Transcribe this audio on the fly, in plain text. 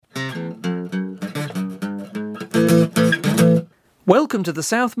Welcome to the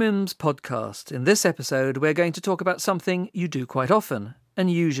South Mims podcast. In this episode, we're going to talk about something you do quite often,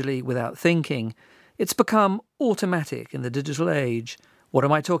 and usually without thinking. It's become automatic in the digital age. What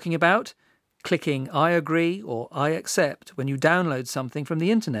am I talking about? Clicking I agree or I accept when you download something from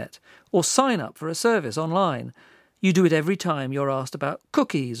the internet, or sign up for a service online. You do it every time you're asked about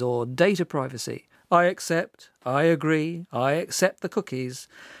cookies or data privacy. I accept, I agree, I accept the cookies.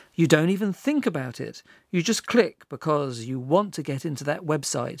 You don't even think about it. You just click because you want to get into that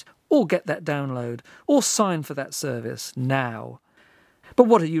website, or get that download, or sign for that service now. But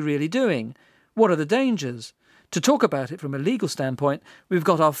what are you really doing? What are the dangers? To talk about it from a legal standpoint, we've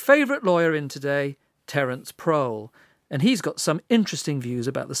got our favourite lawyer in today, Terence Prohl, and he's got some interesting views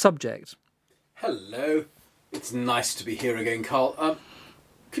about the subject. Hello. It's nice to be here again, Carl.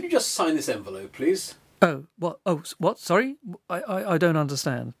 Can you just sign this envelope, please? Oh, what? Oh, what? Sorry? I don't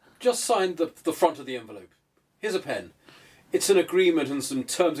understand. Just sign the front of the envelope. Here's a pen. It's an agreement and some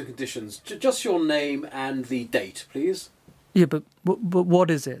terms and conditions. Just your name and the date, please. Yeah, but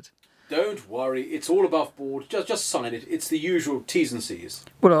what is it? Don't worry, it's all above board. Just sign it. It's the usual T's and C's.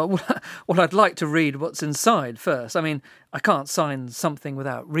 Well, I'd like to read what's inside first. I mean, I can't sign something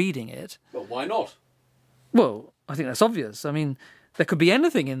without reading it. Well, why not? Well, I think that's obvious. I mean, there could be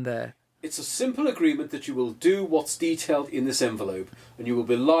anything in there. It's a simple agreement that you will do what's detailed in this envelope, and you will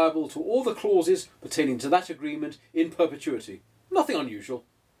be liable to all the clauses pertaining to that agreement in perpetuity. Nothing unusual.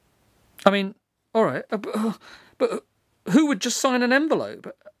 I mean, all right, but who would just sign an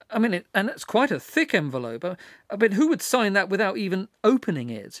envelope? I mean, and it's quite a thick envelope. I mean, who would sign that without even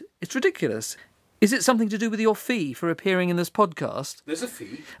opening it? It's ridiculous. Is it something to do with your fee for appearing in this podcast? There's a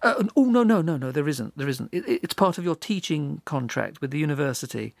fee? No, there isn't. It's part of your teaching contract with the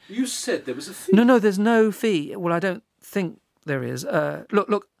university. You said there was a fee. No, there's no fee. Well, I don't think there is.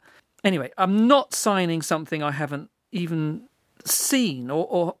 Look. Anyway, I'm not signing something I haven't even seen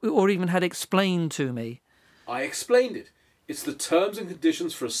or even had explained to me. I explained it. It's the terms and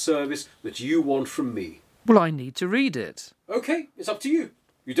conditions for a service that you want from me. Well, I need to read it. Okay, it's up to you.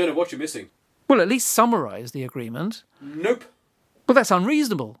 You don't know what you're missing. Well, at least summarise the agreement. Nope. Well, that's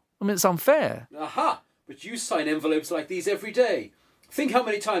unreasonable. I mean, it's unfair. Aha! But you sign envelopes like these every day. Think how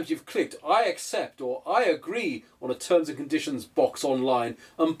many times you've clicked I accept or I agree on a terms and conditions box online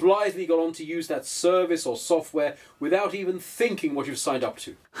and blithely gone on to use that service or software without even thinking what you've signed up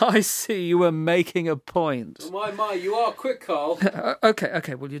to. I see you were making a point. Oh my, you are quick, Carl.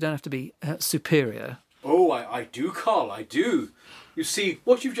 Okay, well, you don't have to be superior. Oh, I do, Carl, I do. You see,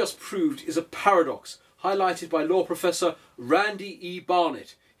 what you've just proved is a paradox, highlighted by law professor Randy E.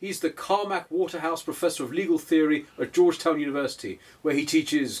 Barnett. He's the Carmack Waterhouse Professor of Legal Theory at Georgetown University, where he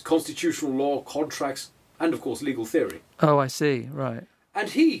teaches constitutional law, contracts, and of course legal theory. Oh, I see, right. And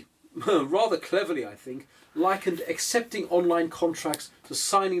he, rather cleverly I think, likened accepting online contracts to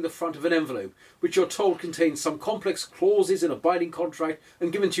signing the front of an envelope, which you're told contains some complex clauses in a binding contract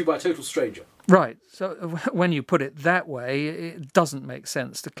and given to you by a total stranger. Right, so when you put it that way, it doesn't make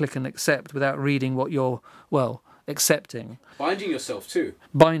sense to click and accept without reading what you're, accepting. Binding yourself to.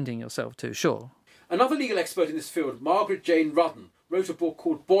 Binding yourself to, sure. Another legal expert in this field, Margaret Jane Rudden, wrote a book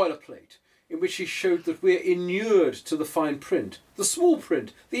called Boilerplate, in which she showed that we're inured to the fine print, the small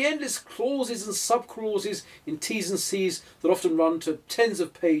print, the endless clauses and sub-clauses in T's and C's that often run to tens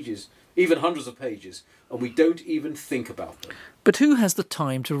of pages, even hundreds of pages, and we don't even think about them. But who has the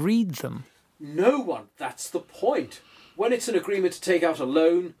time to read them? No one, that's the point. When it's an agreement to take out a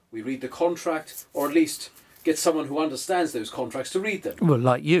loan, we read the contract, or at least get someone who understands those contracts to read them. Well,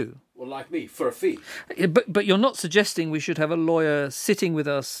 like you. Well, like me, for a fee. But you're not suggesting we should have a lawyer sitting with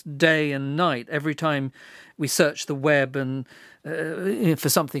us day and night every time we search the web and for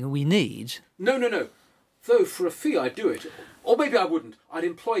something we need? No. Though for a fee I'd do it. Or maybe I wouldn't. I'd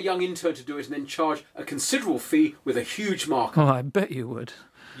employ a young intern to do it and then charge a considerable fee with a huge markup. Oh, I bet you would.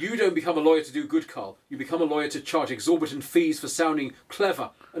 You don't become a lawyer to do good, Carl. You become a lawyer to charge exorbitant fees for sounding clever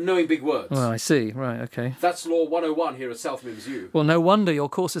and knowing big words. Well, I see. Right, okay. That's Law 101 here at South Mims U. Well, no wonder your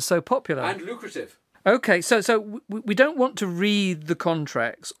course is so popular. And lucrative. Okay, so we don't want to read the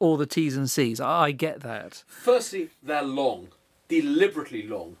contracts or the T's and C's. I get that. Firstly, they're long. Deliberately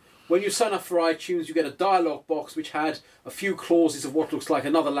long. When you sign up for iTunes, you get a dialog box which had a few clauses of what looks like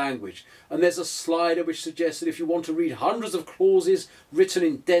another language. And there's a slider which suggests that if you want to read hundreds of clauses written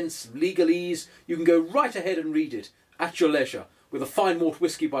in dense legalese, you can go right ahead and read it at your leisure with a fine malt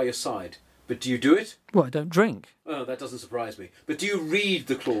whiskey by your side. But do you do it? Well, I don't drink. Oh, that doesn't surprise me. But do you read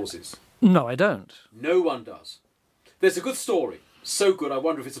the clauses? No, I don't. No one does. There's a good story. So good, I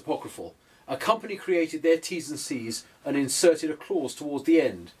wonder if it's apocryphal. A company created their T's and C's and inserted a clause towards the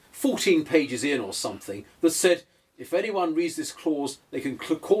end, 14 pages in or something, that said, If anyone reads this clause, they can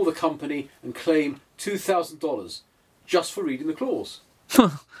call the company and claim $2,000 just for reading the clause.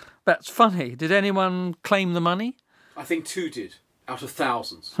 That's funny. Did anyone claim the money? I think 2 did, out of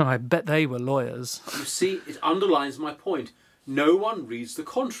thousands. I bet they were lawyers. You see, it underlines my point. No one reads the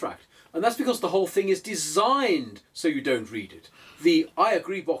contract. And that's because the whole thing is designed so you don't read it. The I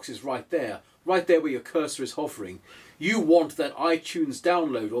agree box is right there where your cursor is hovering. You want that iTunes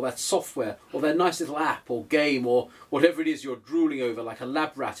download or that software or that nice little app or game or whatever it is you're drooling over like a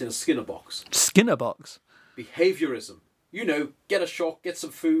lab rat in a Skinner box. Skinner box? Behaviourism. You know, get a shock, get some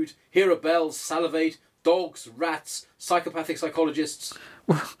food, hear a bell, salivate, dogs, rats, psychopathic psychologists.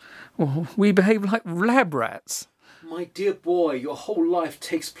 Well, we behave like lab rats. My dear boy, your whole life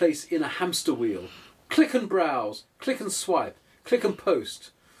takes place in a hamster wheel. Click and browse, click and swipe, click and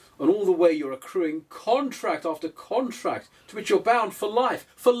post. And all the way you're accruing contract after contract to which you're bound for life.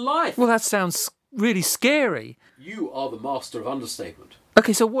 For life! Well, that sounds really scary. You are the master of understatement.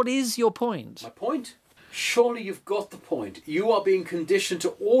 Okay, so what is your point? My point? Surely you've got the point. You are being conditioned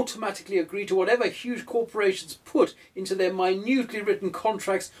to automatically agree to whatever huge corporations put into their minutely written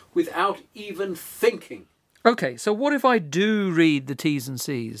contracts without even thinking. Okay, so what if I do read the T's and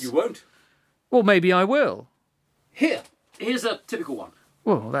C's? You won't. Well, maybe I will. Here's a typical one.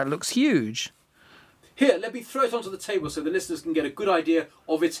 Well, that looks huge. Here, let me throw it onto the table so the listeners can get a good idea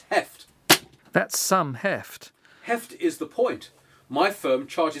of its heft. That's some heft. Heft is the point. My firm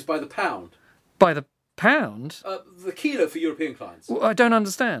charges by the pound. By the pound? The kilo for European clients. Well, I don't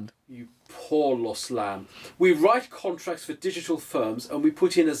understand. You poor lost lamb. We write contracts for digital firms and we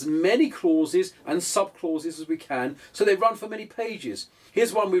put in as many clauses and sub-clauses as we can so they run for many pages.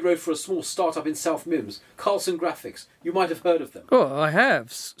 Here's one we wrote for a small startup in South Mims, Carlson Graphics. You might have heard of them. Oh, I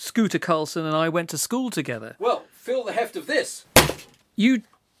have. Scooter Carlson and I went to school together. Well, feel the heft of this. You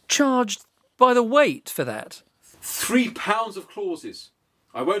charged by the weight for that? £3 of clauses.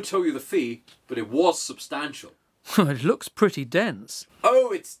 I won't tell you the fee, but it was substantial. It looks pretty dense.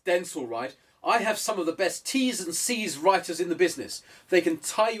 Oh, it's dense all right. I have some of the best T's and C's writers in the business. They can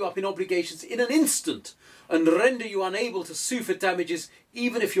tie you up in obligations in an instant and render you unable to sue for damages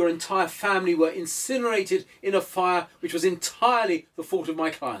even if your entire family were incinerated in a fire which was entirely the fault of my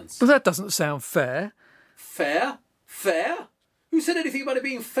clients. But that doesn't sound fair. Fair? Fair? Who said anything about it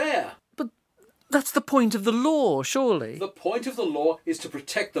being fair? But that's the point of the law, surely. The point of the law is to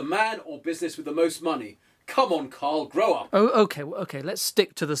protect the man or business with the most money. Come on, Carl, grow up. Oh, okay, let's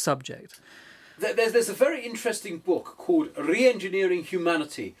stick to the subject. There's a very interesting book called Re-Engineering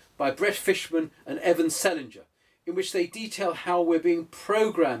Humanity by Brett Fishman and Evan Selinger, in which they detail how we're being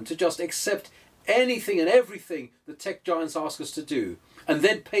programmed to just accept anything and everything the tech giants ask us to do, and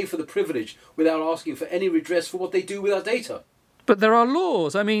then pay for the privilege without asking for any redress for what they do with our data. But there are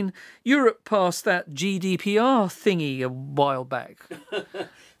laws. I mean, Europe passed that GDPR thingy a while back.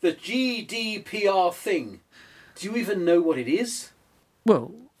 The GDPR thing. Do you even know what it is?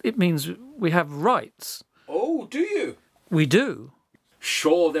 Well, it means we have rights. Oh, do you? We do.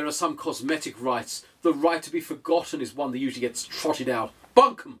 Sure, there are some cosmetic rights. The right to be forgotten is one that usually gets trotted out.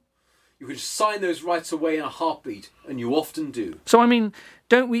 Bunkum! You can sign those rights away in a heartbeat, and you often do. So, I mean,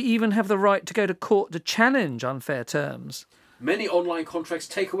 don't we even have the right to go to court to challenge unfair terms? Many online contracts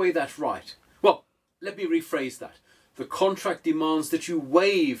take away that right. Well, let me rephrase that. The contract demands that you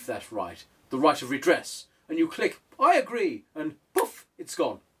waive that right, the right of redress, and you click, I agree, and poof, it's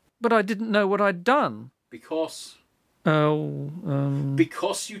gone. But I didn't know what I'd done. Because Oh,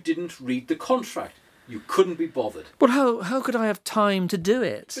 Because you didn't read the contract. You couldn't be bothered. But how could I have time to do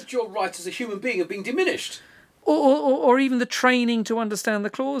it? But your rights as a human being are being diminished. Or even the training to understand the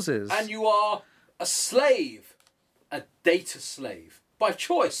clauses. And you are a slave. A data slave. By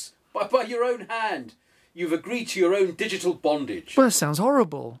choice. By your own hand. You've agreed to your own digital bondage. Well, that sounds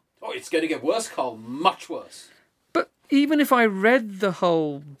horrible. Oh, it's going to get worse, Carl. Much worse. But even if I read the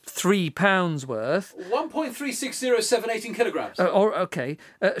whole £3 worth... 1.360718 kilograms.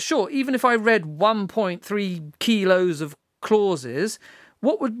 Sure, even if I read 1.3 kilos of clauses,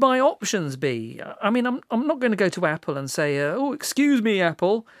 what would my options be? I mean, I'm not going to go to Apple and say, excuse me,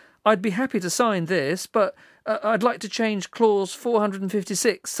 Apple, I'd be happy to sign this, but I'd like to change clause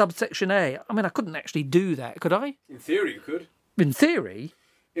 456, subsection A. I mean, I couldn't actually do that, could I? In theory, you could. In theory?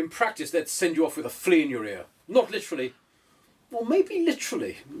 In practice, they'd send you off with a flea in your ear. Not literally. Or maybe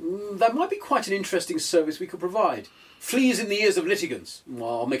literally. That might be quite an interesting service we could provide. Fleas in the ears of litigants.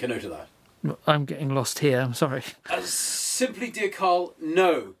 Well, I'll make a note of that. I'm getting lost here, I'm sorry. Simply, dear Carl,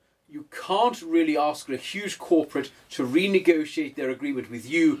 no. You can't really ask a huge corporate to renegotiate their agreement with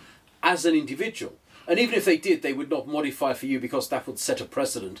you as an individual. And even if they did, they would not modify for you because that would set a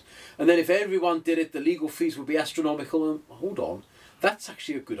precedent. And then if everyone did it, the legal fees would be astronomical. And hold on, that's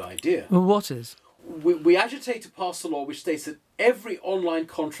actually a good idea. Well, what is? We agitate to pass a law which states that every online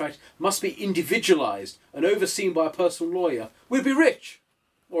contract must be individualised and overseen by a personal lawyer. We'd be rich.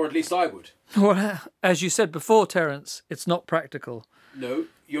 Or at least I would. Well, as you said before, Terence, it's not practical. No,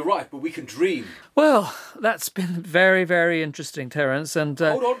 you're right, but we can dream. Well, that's been very, very interesting, Terence. And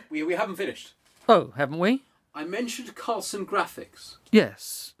Hold on, we haven't finished. Oh, haven't we? I mentioned Carlson Graphics.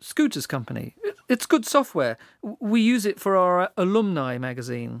 Yes, Scooter's company. It's good software. We use it for our alumni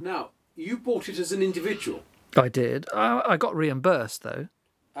magazine. Now, you bought it as an individual. I did. I got reimbursed, though.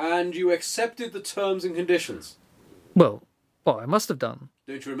 And you accepted the terms and conditions. Well, I must have done.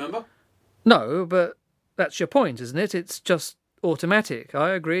 Don't you remember? No, but that's your point, isn't it? It's just automatic.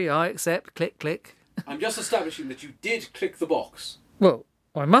 I agree, I accept, click, click. I'm just establishing that you did click the box. Well,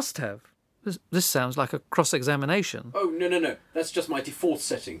 I must have. This sounds like a cross-examination. Oh, no. That's just my default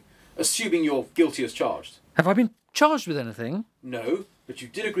setting. Assuming you're guilty as charged. Have I been charged with anything? No, but you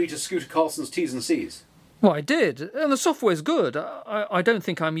did agree to Scooter Carlson's T's and C's. Well, I did. And the software's good. I don't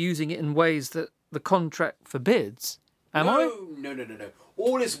think I'm using it in ways that the contract forbids. Am I? No.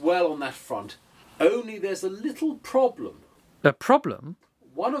 All is well on that front. Only there's a little problem. A problem?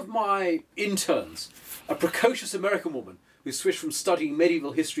 One of my interns, a precocious American woman who switched from studying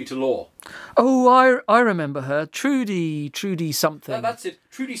medieval history to law. Oh, I remember her. Trudy something. That's it.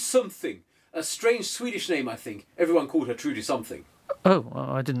 Trudy something. A strange Swedish name, I think. Everyone called her Trudy something. Oh,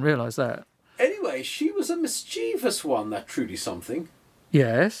 I didn't realise that. Anyway, she was a mischievous one, that Trudy something.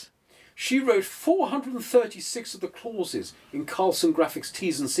 Yes? She wrote 436 of the clauses in Carlson Graphics'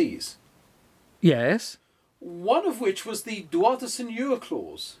 T's and C's. Yes? One of which was the droit de seigneur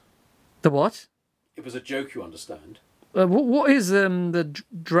clause. The what? It was a joke, you understand. What is the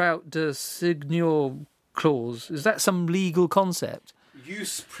drought de seigneur clause? Is that some legal concept?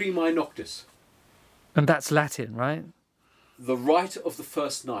 Jus primi noctis. And that's Latin, right? The right of the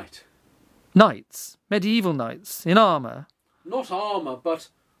first night. Knights. Medieval knights. In armour. Not armour, but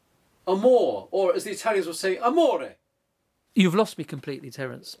amor, or as the Italians would say, amore. You've lost me completely,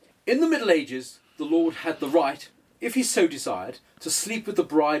 Terence. In the Middle Ages, the lord had the right, if he so desired, to sleep with the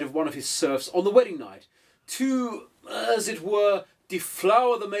bride of one of his serfs on the wedding night, to, as it were,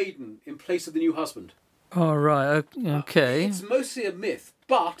 deflower the maiden in place of the new husband. All right, okay. It's mostly a myth,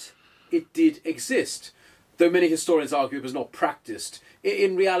 but it did exist, though many historians argue it was not practised.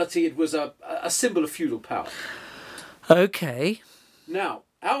 In reality, it was a symbol of feudal power. Okay. Now,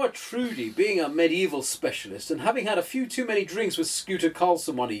 our Trudy, being a medieval specialist and having had a few too many drinks with Scooter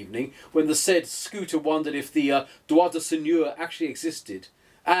Carlson one evening when the said Scooter wondered if the droit de seigneur actually existed,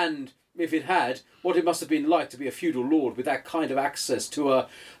 and if it had, what it must have been like to be a feudal lord with that kind of access to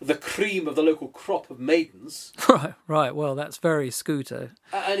the cream of the local crop of maidens. Right, well, that's very Scooter.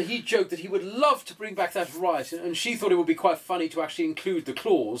 And he joked that he would love to bring back that right, and she thought it would be quite funny to actually include the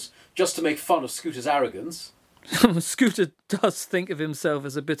clause, just to make fun of Scooter's arrogance. Scooter does think of himself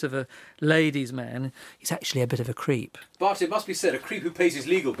as a bit of a ladies' man. He's actually a bit of a creep. But it must be said, a creep who pays his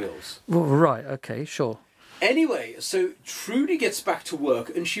legal bills. Well, right, okay, sure. Anyway, so Trudy gets back to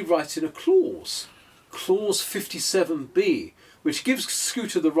work and she writes in a clause, Clause 57B, which gives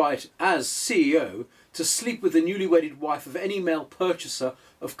Scooter the right, as CEO, to sleep with the newly wedded wife of any male purchaser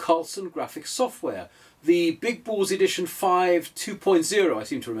of Carlson Graphics software. The Big Balls Edition 5 2.0, I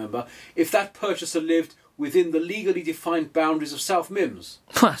seem to remember, if that purchaser lived within the legally defined boundaries of South Mims.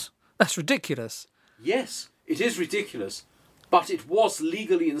 That's ridiculous. Yes, it is ridiculous, but it was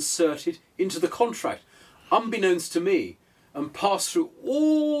legally inserted into the contract, unbeknownst to me, and passed through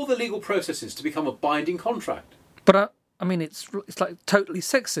all the legal processes to become a binding contract. But I mean, it's like totally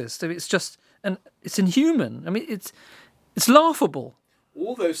sexist. I mean, it's just, and it's inhuman. I mean, it's laughable.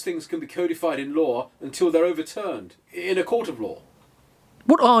 All those things can be codified in law until they're overturned in a court of law.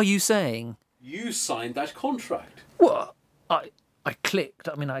 What are you saying? You signed that contract. Well, I clicked.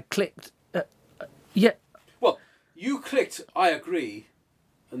 I mean, I clicked. Yeah. Well, you clicked, I agree,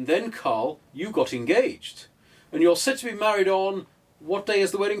 and then, Carl, you got engaged. And you're set to be married on... What day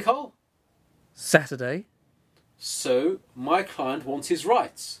is the wedding, Carl? Saturday. So, my client wants his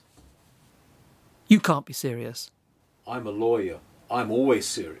rights. You can't be serious. I'm a lawyer. I'm always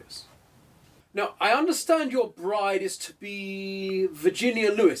serious. Now, I understand your bride is to be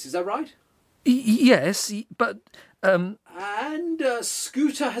Virginia Lewis, is that right? Yes, but... And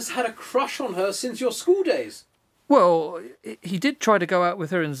Scooter has had a crush on her since your school days. Well, he did try to go out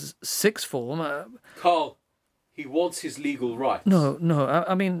with her in sixth form. Carl, he wants his legal rights. No,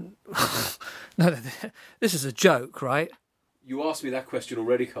 I mean... no, this is a joke, right? You asked me that question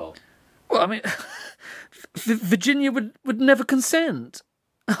already, Carl. Well, I mean, Virginia would never consent.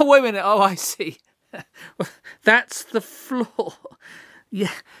 Oh, wait a minute. Oh, I see. That's the flaw.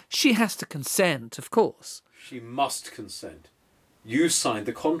 Yeah, she has to consent, of course. She must consent. You signed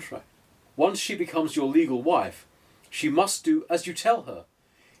the contract. Once she becomes your legal wife, she must do as you tell her.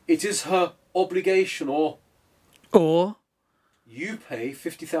 It is her obligation, or you pay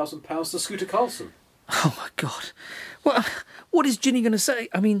 £50,000 to Scooter Carlson. Oh my God! Well, what is Ginny going to say?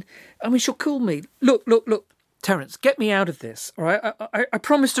 I mean, she'll call me. Look, Terence, get me out of this. All right, I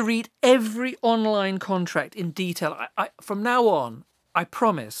promise to read every online contract in detail. From now on, I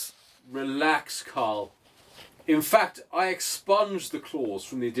promise. Relax, Carl. In fact, I expunged the clause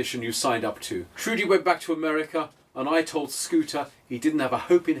from the edition you signed up to. Trudy went back to America, and I told Scooter he didn't have a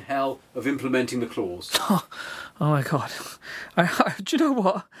hope in hell of implementing the clause. Oh my God. Do you know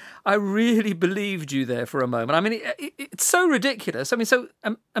what? I really believed you there for a moment. I mean, it's so ridiculous. I mean, so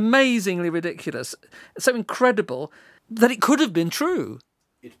amazingly ridiculous. So incredible that it could have been true.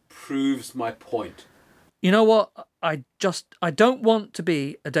 It proves my point. You know what? I don't want to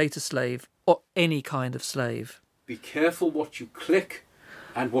be a data slave or any kind of slave. Be careful what you click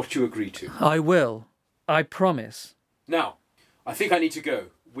and what you agree to. I will. I promise. Now, I think I need to go.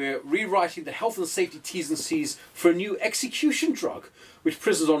 We're rewriting the health and safety T's and C's for a new execution drug, which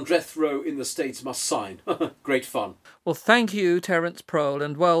prisoners on death row in the States must sign. Great fun. Well, thank you, Terence Prohl,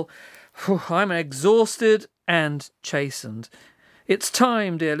 and well, I'm exhausted and chastened. It's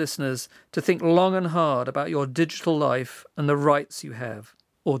time, dear listeners, to think long and hard about your digital life and the rights you have,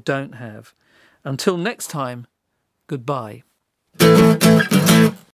 or don't have. Until next time, goodbye.